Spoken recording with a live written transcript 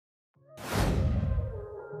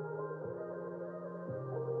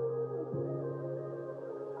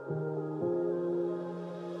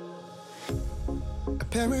A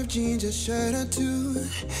pair of jeans, a shirt or two.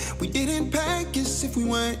 We didn't pack as if we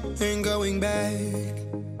weren't going back.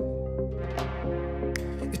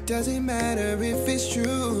 It doesn't matter if it's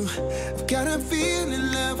true. I've got a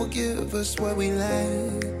feeling love will give us what we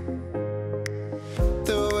lack.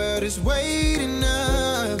 The world is waiting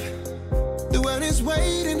up. The world is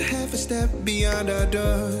waiting half a step beyond our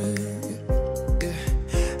door.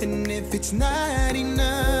 Yeah. And if it's not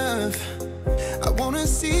enough, I wanna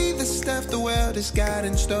see the stuff the world has got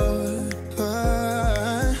in store.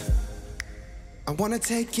 I wanna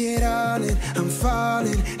take it all in, I'm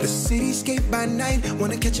falling. The cityscape by night,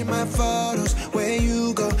 wanna catch in my photos. Where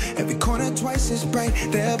you go, every corner twice as bright.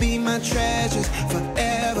 They'll be my treasures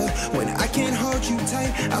forever. When I can't hold you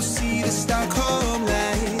tight, I'll see the Stockholm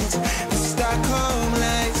lights. The Stockholm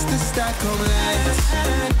lights, the Stockholm lights.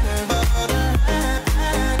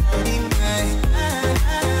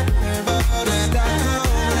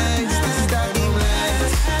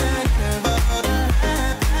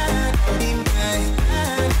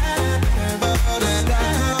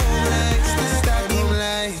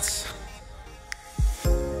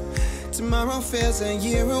 Tomorrow feels a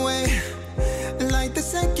year away, like the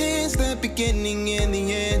seconds, the beginning and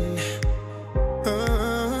the end.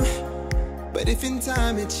 But if in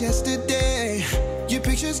time it's yesterday, your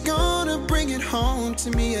picture's gonna bring it home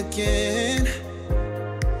to me again.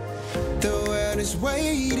 The world is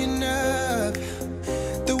waiting up.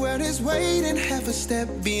 The world is waiting half a step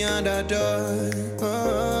beyond our door.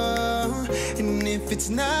 And if it's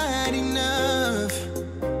not enough,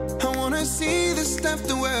 I wanna see the stuff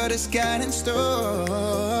the world has got in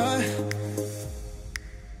store.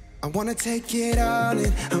 I wanna take it all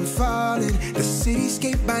in, I'm falling. The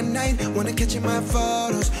cityscape by night, wanna catch in my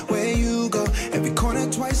photos. Where you go, every corner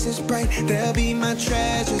twice as bright. They'll be my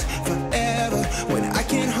treasures forever. When I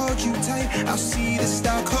can't hold you tight, I'll see the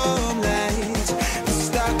Stockholm lights. The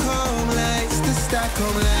Stockholm lights, the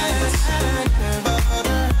Stockholm lights.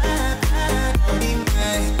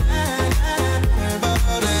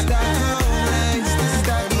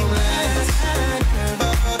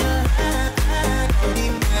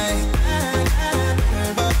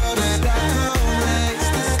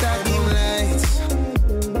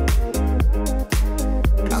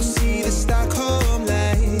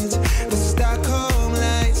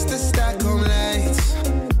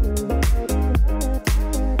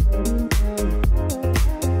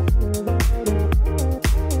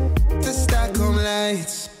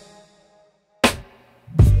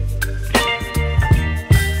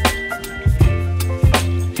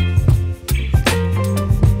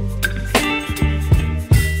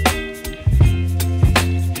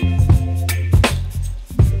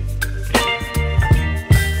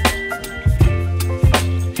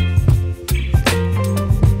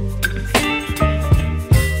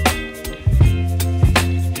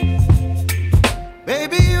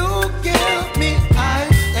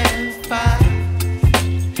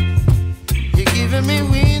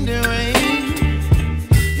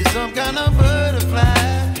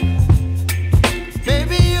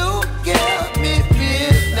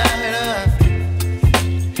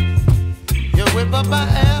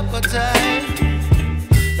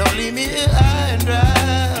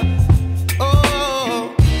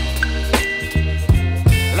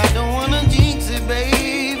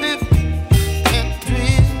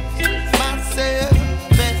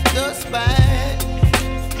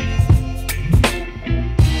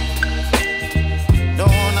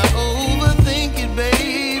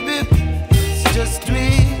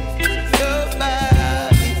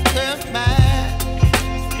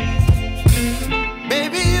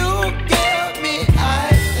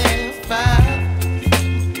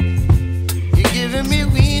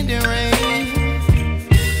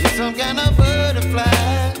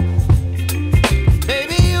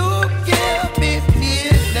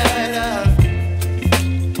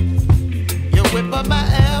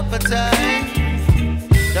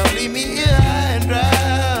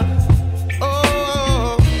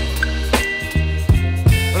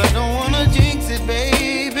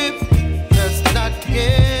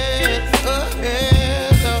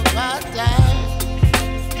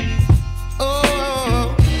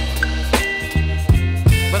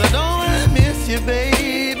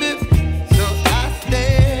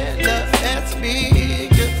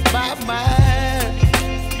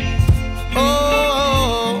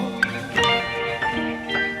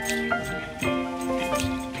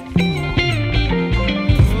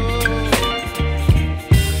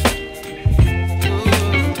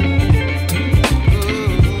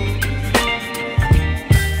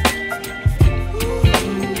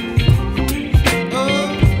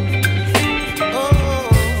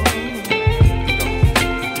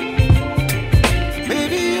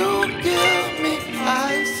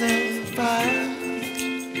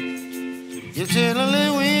 You're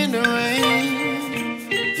chilling in the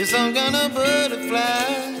rain. You're some kind of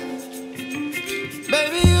butterfly.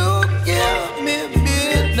 Baby, you give me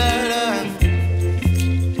midnight.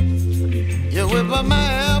 You whip up my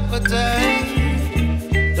appetite.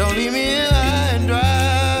 Don't leave me here high and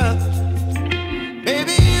dry.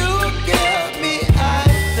 Baby, you give me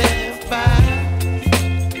ice and fire.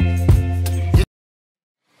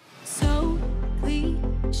 So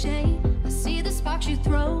cliche, I see the sparks you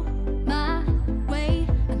throw my way.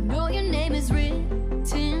 I know your name is written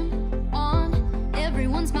on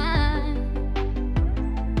everyone's mind.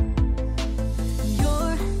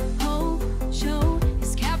 Your whole show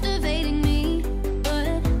is captivating me,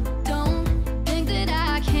 but don't think that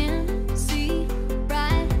I can see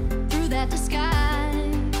right through that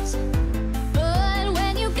disguise. But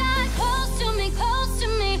when you got close to me,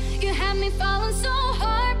 you had me falling so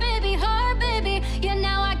hard, baby, hard, baby. Yeah,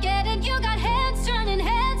 now I get it. You got heads turning,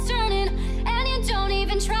 and you don't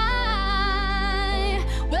even try.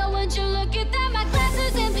 Well, would you look at that? My glass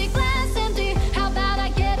is empty, glass empty. How about I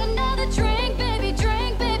get another drink, baby,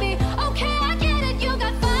 drink, baby? Okay, I get it. You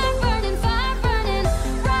got fire burning,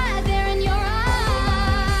 right there in your eyes.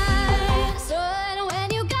 But when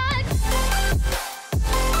you got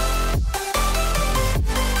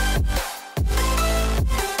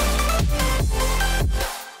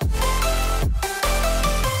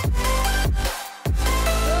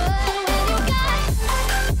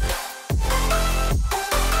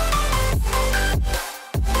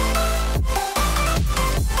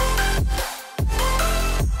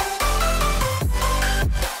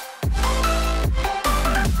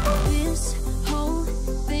this whole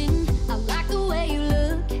thing, I like the way you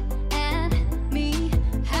look at me.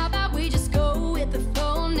 How about we just go with the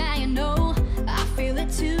flow? Now you know I feel it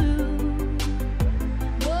too.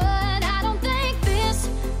 But I don't think this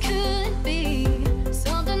could be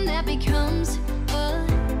something that becomes a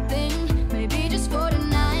thing. Maybe just for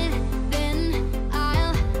tonight, then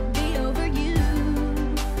I'll be over you.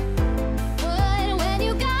 But when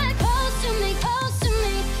you got close to me,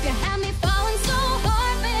 you had me falling so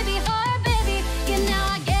hard, baby, hard, baby. Yeah, now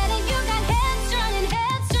I get it. You got heads turning,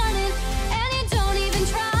 and you don't even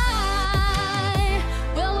try.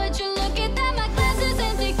 Well, would you look at that? My glass is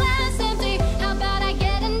empty, glass empty. How about I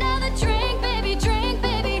get another drink, baby, drink,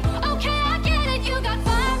 baby? Okay, I get it. You got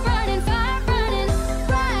fire burning,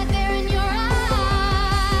 right there in your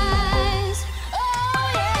eyes. Oh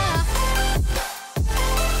yeah.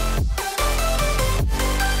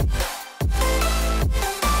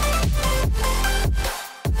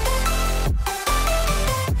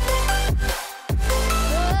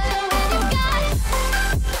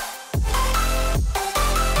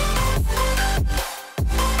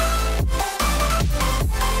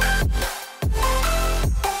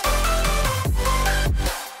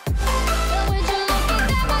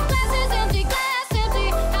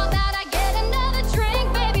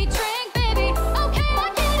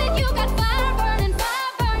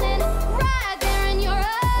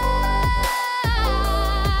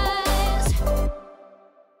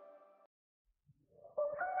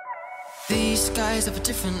 These skies have a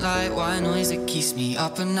different light, white noise that keeps me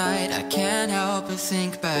up at night. I can't help but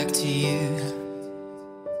think back to you.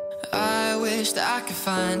 I wish that I could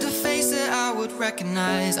find a face that I would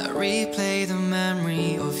recognize. I replay the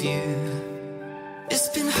memory of you. It's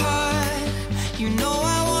been hard, you know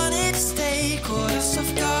I wanted to stay, caught us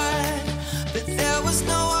off guard, but there was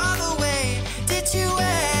no other way. Did you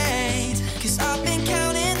wait? 'Cause I've been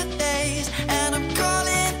counting the days, and I'm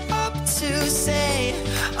calling up to say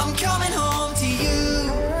I'm coming home to you.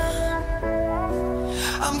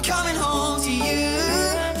 I'm coming home to you.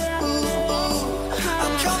 Ooh, ooh.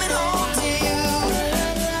 I'm coming home to you.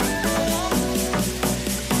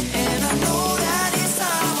 And I know that it's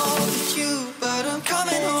time overdue, but I'm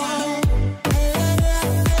coming home.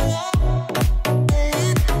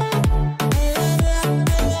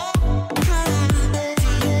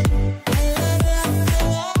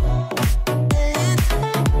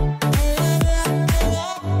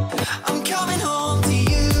 I'm coming home to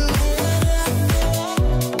you.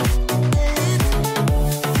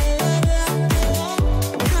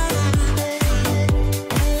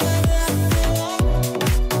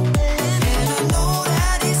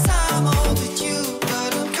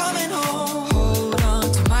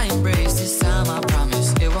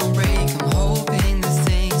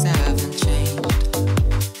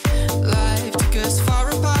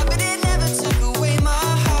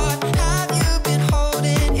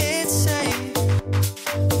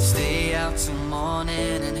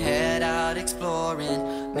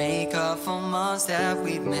 months that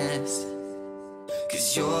we've missed.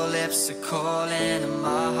 'Cause you're lips are calling and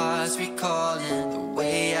my heart's recalling the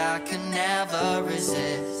way I could never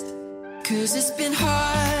resist. Cause it's been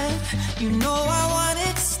hard, you know I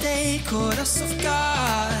wanted to stay, caught us off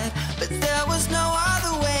guard, but there was no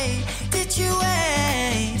other way. Did you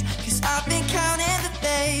wait? Cause I've been counting the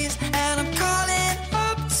days, and I'm calling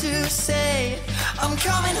up to say I'm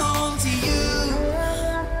coming home to you.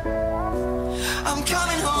 I'm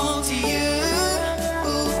coming home to you.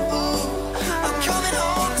 Ooh, ooh. I'm coming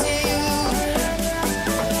home to you.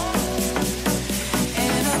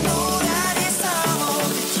 And I know that it's time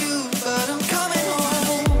overdue, but I'm coming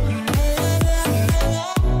home.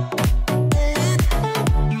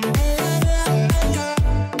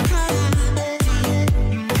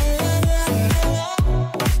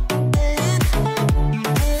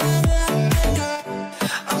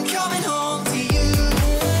 I'm coming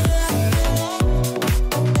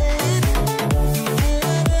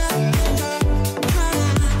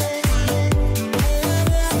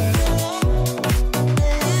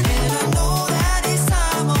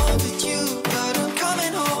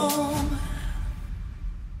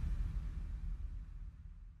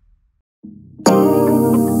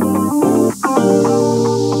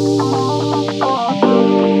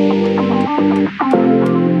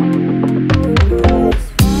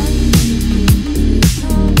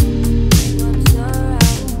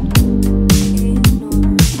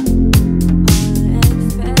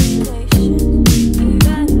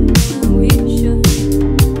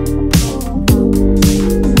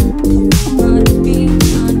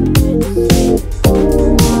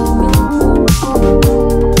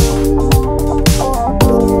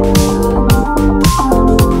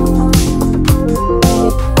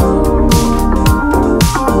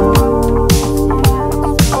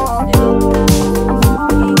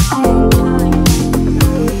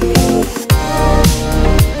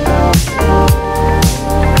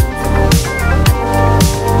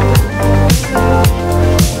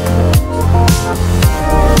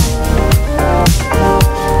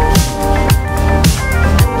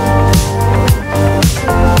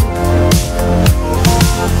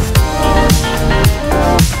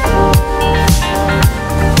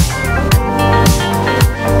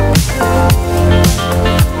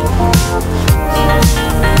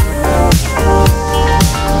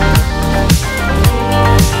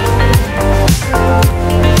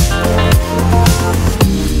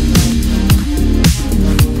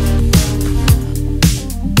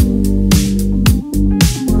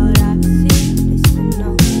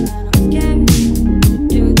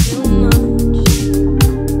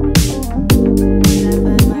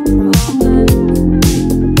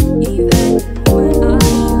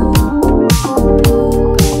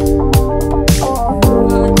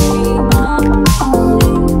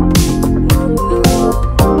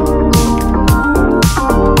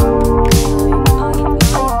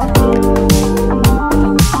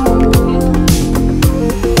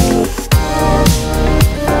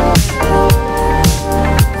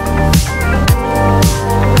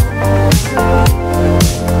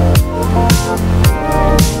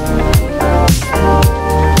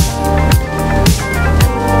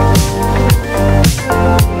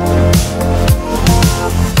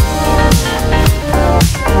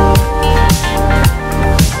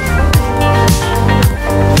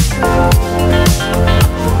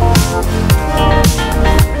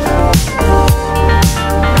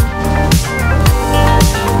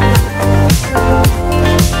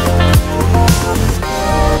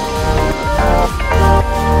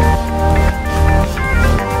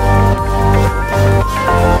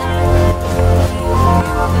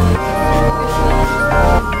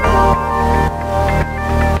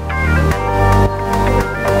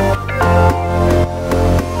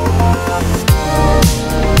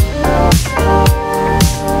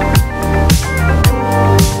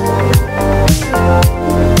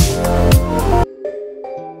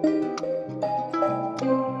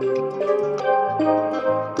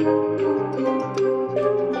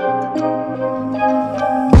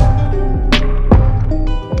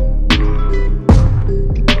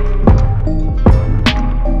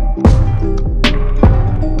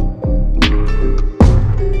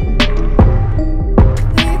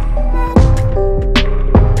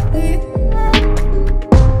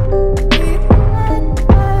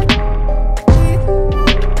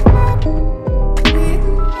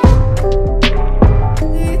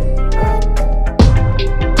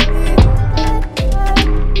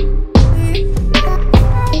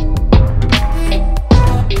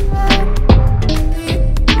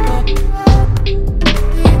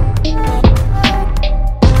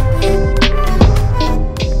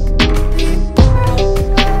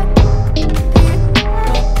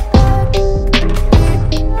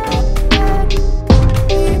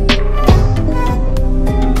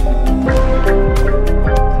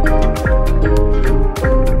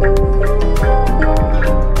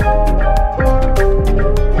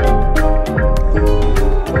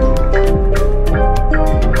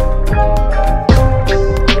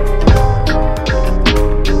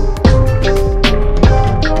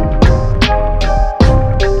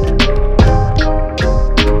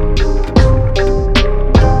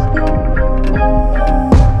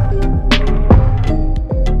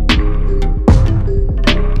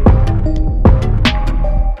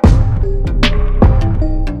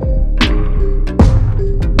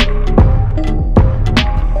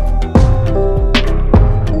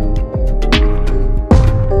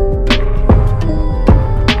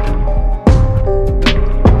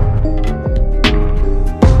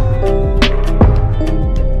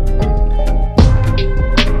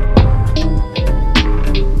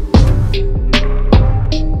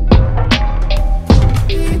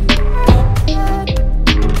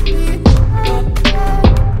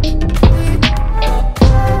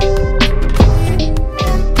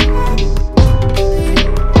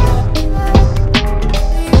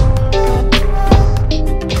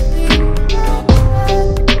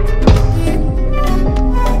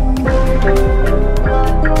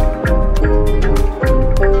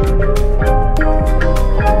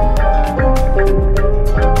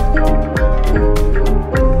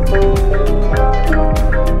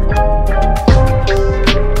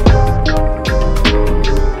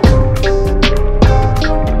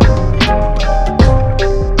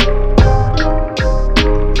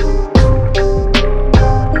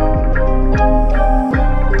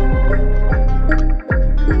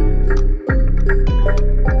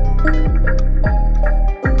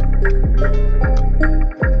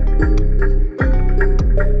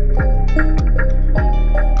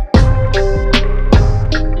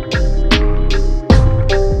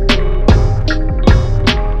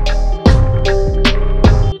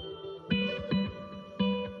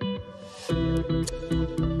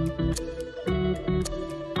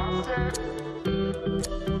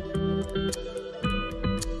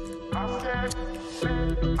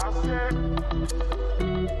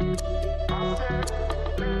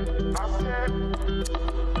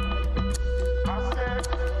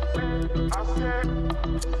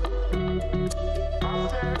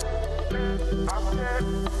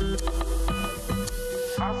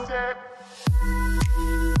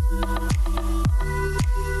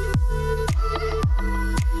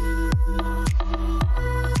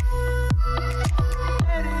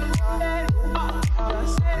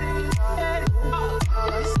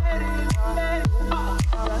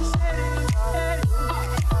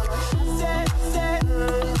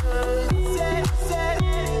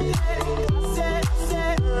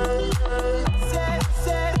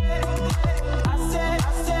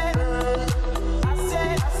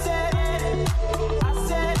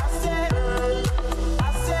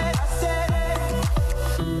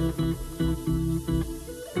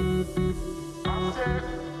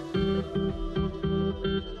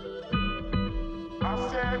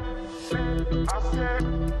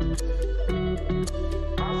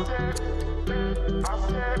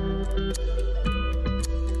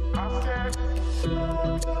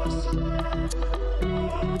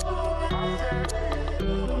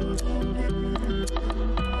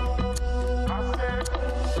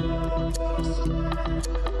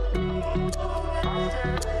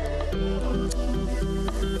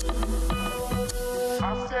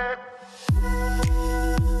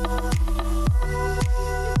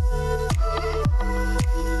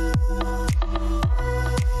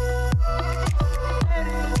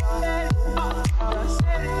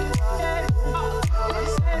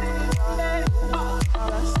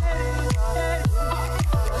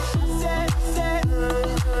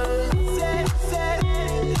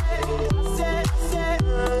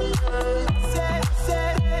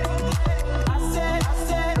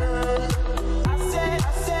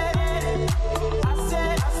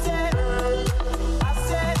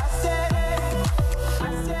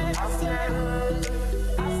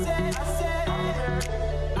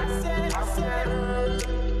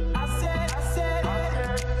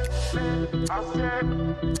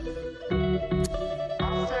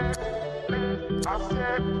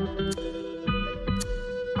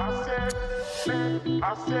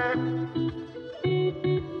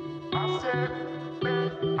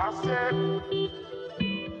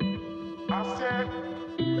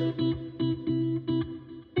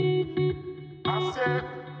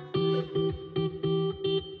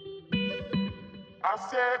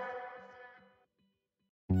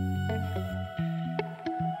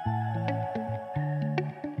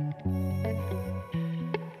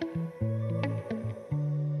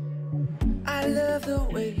I love the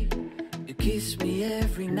way you kiss me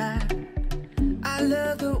every night. I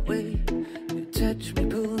love the way you touch me,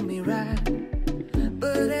 pull me right.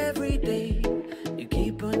 But every day you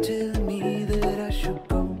keep on telling me that I should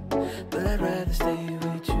go, but I'd rather stay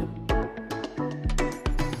with you.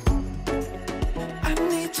 I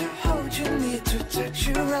need to hold you, need to touch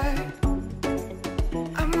you right.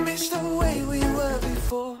 I miss the way we were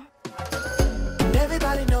before. And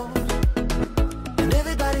everybody knows, and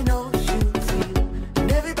everybody knows you feel,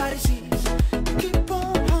 and everybody sees you keep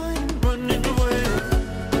on running away.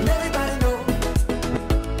 And everybody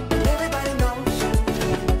knows you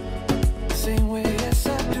feel the same way as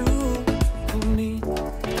I do for me.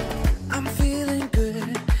 I'm feeling good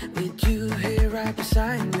with you here right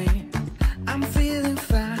beside me. I'm feeling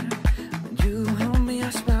fine when you hold me, I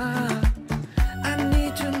smile. I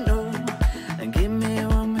need to know and give me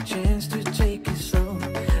one more chance to take it slow,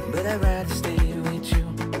 but I'd rather stay with you.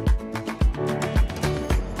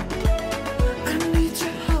 I need to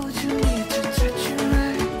hold you, need to touch you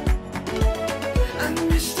right. I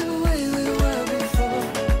miss the way we were before.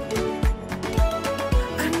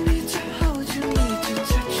 I need to hold you, need to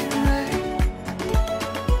touch you right.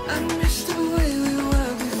 I miss the way we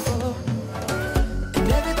were before. And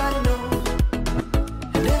everybody knows,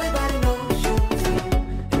 and everybody knows you feel,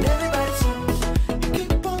 and everybody sees you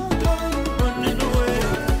keep on running away.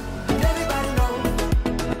 And everybody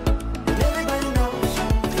knows you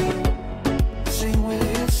feel the same way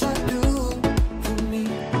as I do for me.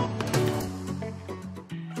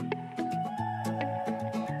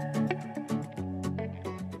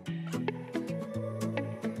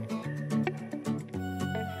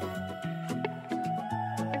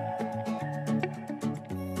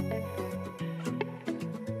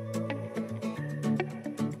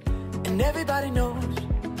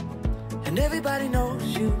 And everybody knows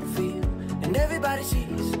you feel, and everybody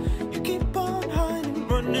sees you keep on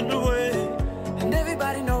running away. And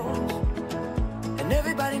everybody knows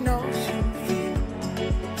you feel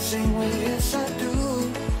the same way as I do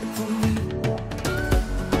for me.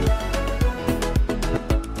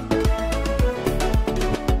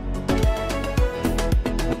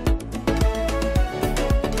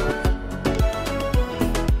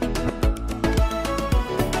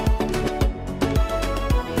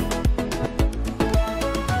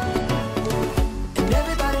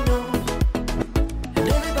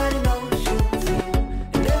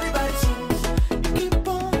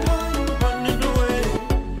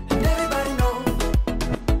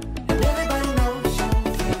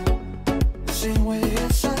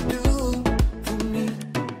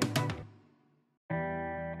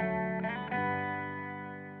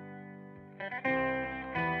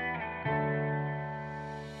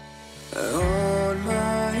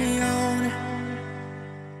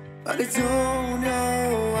 I don't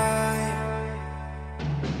know why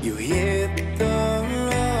you hit the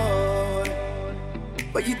road,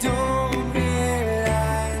 but you don't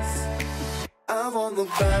realize I won't look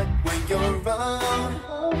back when you're around.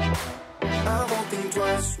 I won't think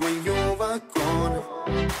twice when you're gone.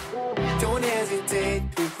 Don't hesitate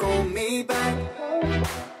to call me back,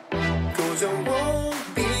 'cause I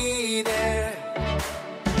won't be there.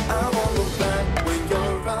 I won't look back when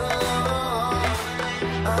you're around.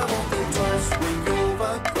 I won't think twice when you're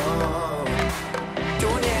gone.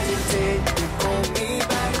 Don't hesitate to call me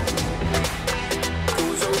back,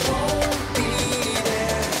 'cause I won't be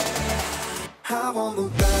there. I won't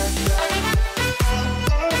look back.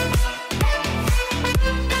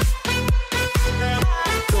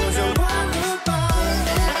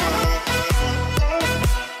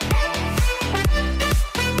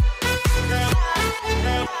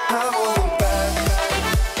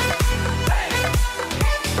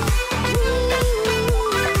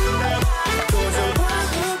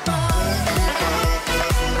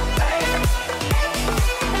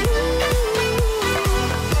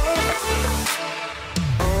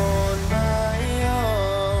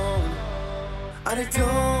 I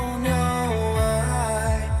don't know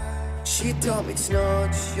why she told me it's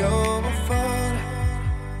not your fault,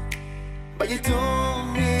 but you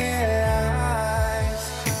don't realize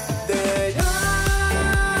that I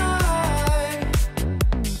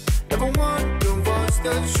never wonder what's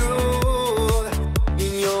the truth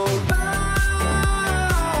in your eyes.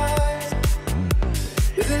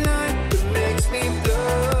 There's a light that makes me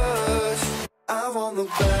blush. I won't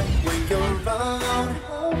look back when you're around.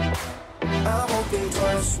 I won't think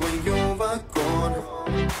twice when you're gone.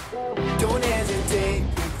 Don't hesitate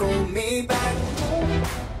to call me back,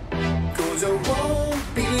 'cause I won't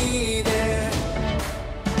be there.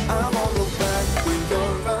 I won't look back when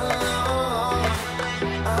you're around.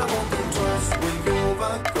 I won't think twice when you're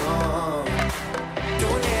gone.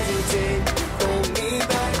 Don't hesitate to call me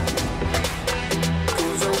back,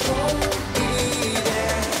 'cause I won't be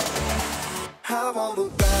there. I won't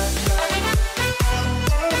look back.